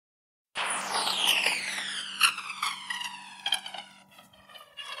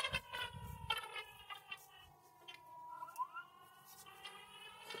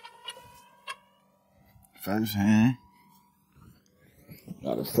First hand.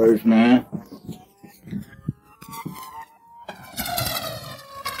 Got it first, man.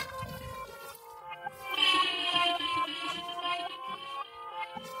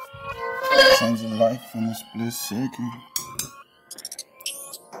 Change your life in a split second.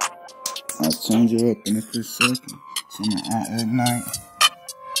 I'll change you up in a split second. Soon as out at night.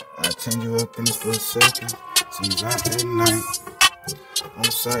 I'll change you up in a split second. Soon as out at night. On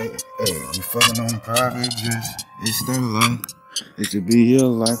site, hey, we fucking on private jets. It's that life. It should be your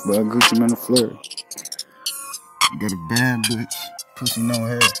life, but I GucciManeLaflare. Got a bad bitch, pussy no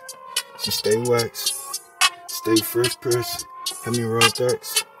hair. She stay waxed, stay fresh press. Help me roll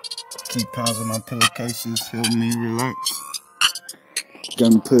thirds. Keep pounds on my pillowcases, help me relax.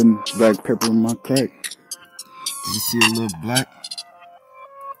 Got me putting black pepper in my crack. Did you see a little black?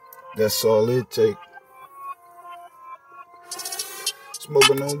 That's all it take.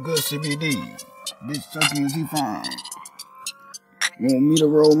 Smoking on good CBD. Bitch talking is he fine. Want me to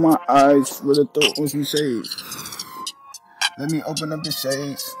roll my eyes with a throat on some shades. Let me open up the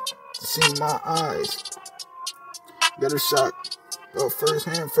shades to see my eyes. Got a shock. Oh, first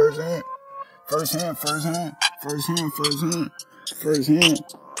hand. First hand.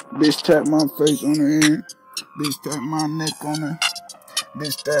 Bitch tap my face on her hand. Bitch tap my neck on her.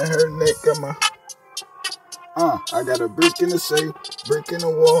 Bitch tap her neck on my... I got a brick in the safe, brick in the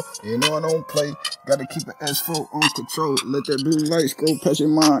wall. You know I don't play. Gotta keep an S4 on control. Let that blue light scroll past your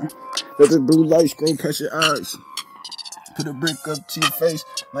mind. Let that blue light scroll past your eyes. Put a brick up to your face.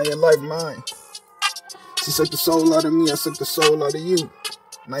 Now your life mine. She sucked the soul out of me. I sucked the soul out of you.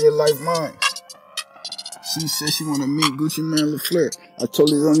 Now your life mine. She said she wanna meet GucciManeLaflare. I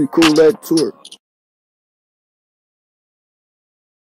told her it's only cool at tour.